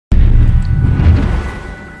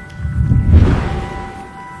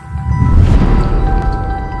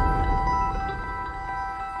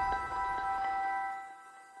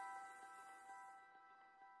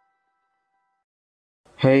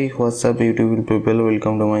Hey, what's up beautiful people,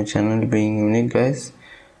 welcome to my channel Being Unique guys।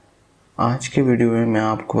 आज के video में मैं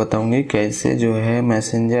आपको बताऊंगी कैसे जो है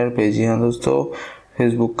मैसेंजर पे, जी हाँ दोस्तों,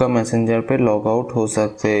 फेसबुक का मैसेंजर पे लॉग आउट हो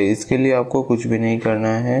सकते हैं। इसके लिए आपको कुछ भी नहीं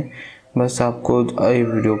करना है, बस आपको ये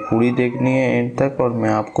वीडियो पूरी देखनी है एंड तक, और मैं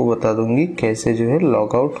आपको बता दूंगी कैसे जो है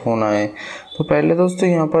लॉग आउट होना है। तो पहले दोस्तों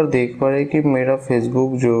यहाँ पर देख पा रहे कि मेरा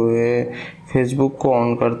फेसबुक जो है, फेसबुक को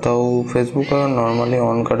ऑन करता हूँ। फेसबुक अगर नॉर्मली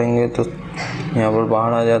ऑन करेंगे तो यहाँ पर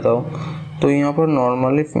बाहर आ जाता हूँ। तो यहाँ पर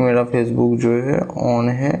नॉर्मली मेरा फेसबुक जो है ऑन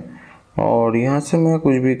है और यहाँ से मैं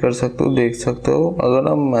कुछ भी कर सकता हूँ, देख सकते हो। अगर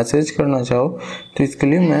आप मैसेज करना चाहो तो इसके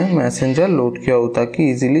लिए मैं मैसेंजर लोड किया हूँ ताकि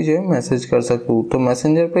इजीली जो है मैसेज कर सकूँ। तो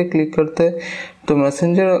मैसेंजर पे क्लिक करते हैं तो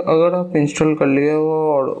मैसेंजर अगर आप इंस्टॉल कर लिए हो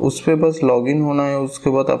और उस पर बस लॉगिन होना है, उसके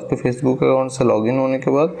बाद आपके फेसबुक अकाउंट से लॉगिन होने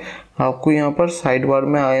के बाद आपको यहाँ पर साइड बार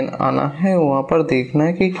में आना है, वहाँ पर देखना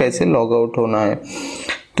है कि कैसे लॉग आउट होना है।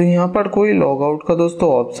 तो यहाँ पर कोई लॉग आउट का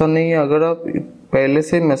दोस्तों ऑप्शन नहीं है। अगर आप पहले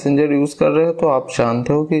से मैसेंजर यूज़ कर रहे हो तो आप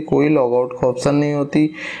जानते हो कि कोई लॉग आउट का ऑप्शन नहीं होती।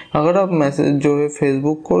 अगर आप मैसेज जो है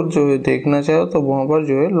फेसबुक को जो है देखना चाहो तो वहाँ पर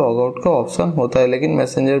जो है लॉग आउट का ऑप्शन होता है, लेकिन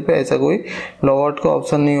मैसेंजर पे ऐसा कोई लॉग आउट का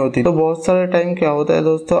ऑप्शन नहीं होती। तो बहुत सारे टाइम क्या होता है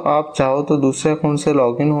दोस्तों, आप चाहो तो दूसरे अकाउंट से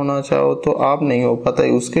लॉगिन होना चाहो तो आप नहीं हो पाता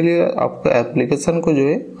है। उसके लिए आपको एप्लीकेशन को जो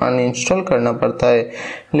है अनइंस्टॉल करना पड़ता है।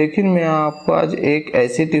 लेकिन मैं आपको आज एक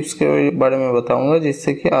ऐसी टिप्स के बारे में बताऊंगा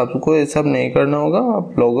जिससे कि आपको ये सब नहीं करना होगा,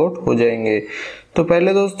 आप लॉग आउट हो जाएंगे। तो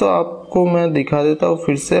पहले दोस्तों आपको मैं दिखा देता हूँ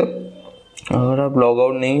फिर से। अगर आप लॉग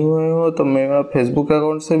आउट नहीं हुए हो तो मेरा फेसबुक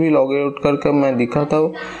अकाउंट से भी लॉग आउट करके मैं दिखाता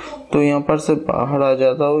हूँ। तो यहाँ पर से बाहर आ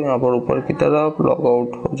जाता हूँ, यहाँ पर ऊपर की तरफ लॉग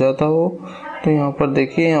आउट हो जाता हूँ। तो यहाँ पर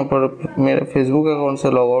देखिए, यहाँ पर मेरे फेसबुक अकाउंट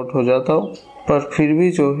से लॉग आउट हो जाता हूँ, पर फिर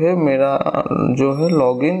भी जो है मेरा जो है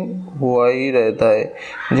लॉगिन हुआ ही रहता है।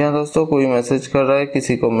 जहाँ दोस्तों कोई मैसेज कर रहा है,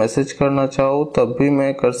 किसी को मैसेज करना चाहो तब भी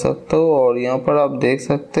मैं कर सकता हूँ। और यहाँ पर आप देख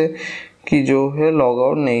सकते कि जो है लॉग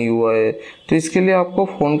आउट नहीं हुआ है। तो इसके लिए आपको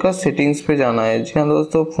फ़ोन का सेटिंग्स पे जाना है। जी हाँ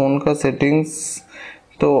दोस्तों, फ़ोन का सेटिंग्स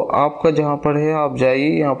तो आपका जहाँ पर है आप जाइए,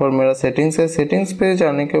 यहाँ पर मेरा सेटिंग्स है। सेटिंग्स पे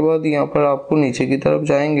जाने के बाद यहाँ पर आपको नीचे की तरफ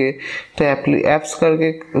जाएंगे तो ऐप्स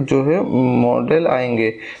करके जो है मॉडल आएंगे।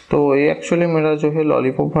 तो ये एक्चुअली मेरा जो है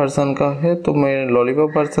लॉलीपॉप वर्जन का है, तो मैं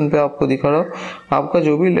लॉलीपॉप वर्जन पे आपको दिखा रहा हूँ। आपका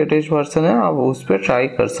जो भी लेटेस्ट वर्जन है आप उस पर ट्राई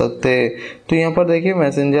कर सकते हैं। तो यहाँ पर देखिए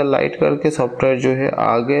मैसेंजर लाइट करके सॉफ्टवेयर जो है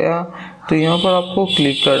आ गया। तो यहाँ पर आपको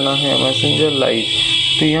क्लिक करना है मैसेंजर लाइट।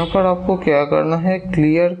 तो यहाँ पर आपको क्या करना है,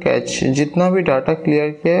 क्लियर कैच, जितना भी डाटा क्लियर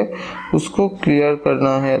किया है उसको क्लियर करना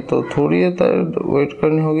है। तो थोड़ी देर वेट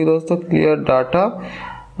करनी होगी दोस्तों। क्लियर डाटा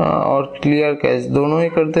और क्लियर कैच दोनों ही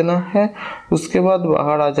कर देना है। उसके बाद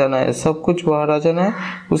बाहर आ जाना है, सब कुछ बाहर आ जाना है।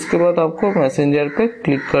 उसके बाद आपको मैसेंजर पे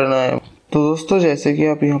क्लिक करना है। तो दोस्तों जैसे कि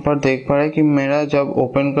आप यहाँ पर देख पा रहे हैं कि मेरा जब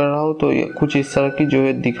ओपन कर रहा हूँ तो ये कुछ इस तरह की जो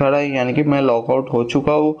है दिखा रहा है, यानी कि मैं लॉग आउट हो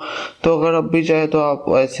चुका हूँ। तो अगर अब भी चाहे तो आप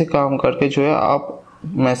ऐसे काम करके जो है आप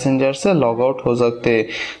मैसेंजर से लॉग आउट हो सकते हैं।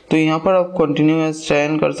 तो यहाँ पर आप कंटिन्यू एज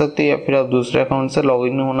चयन कर सकते हैं, या फिर आप दूसरे अकाउंट से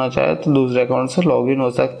लॉगिन होना चाहे तो दूसरे अकाउंट से लॉगिन हो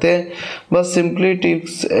सकते हैं। बस सिंपली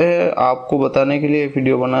टिप्स आपको बताने के लिए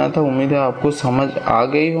वीडियो बनाया था। उम्मीद है आपको समझ आ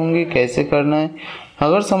गई होंगी कैसे करना है।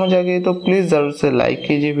 अगर समझ आ गई तो प्लीज़ ज़रूर से लाइक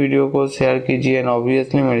कीजिए, वीडियो को शेयर कीजिए एंड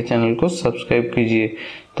ऑब्वियसली मेरे चैनल को सब्सक्राइब कीजिए।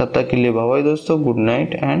 तब तक के लिए बाय बाय दोस्तों, good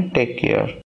night and take care.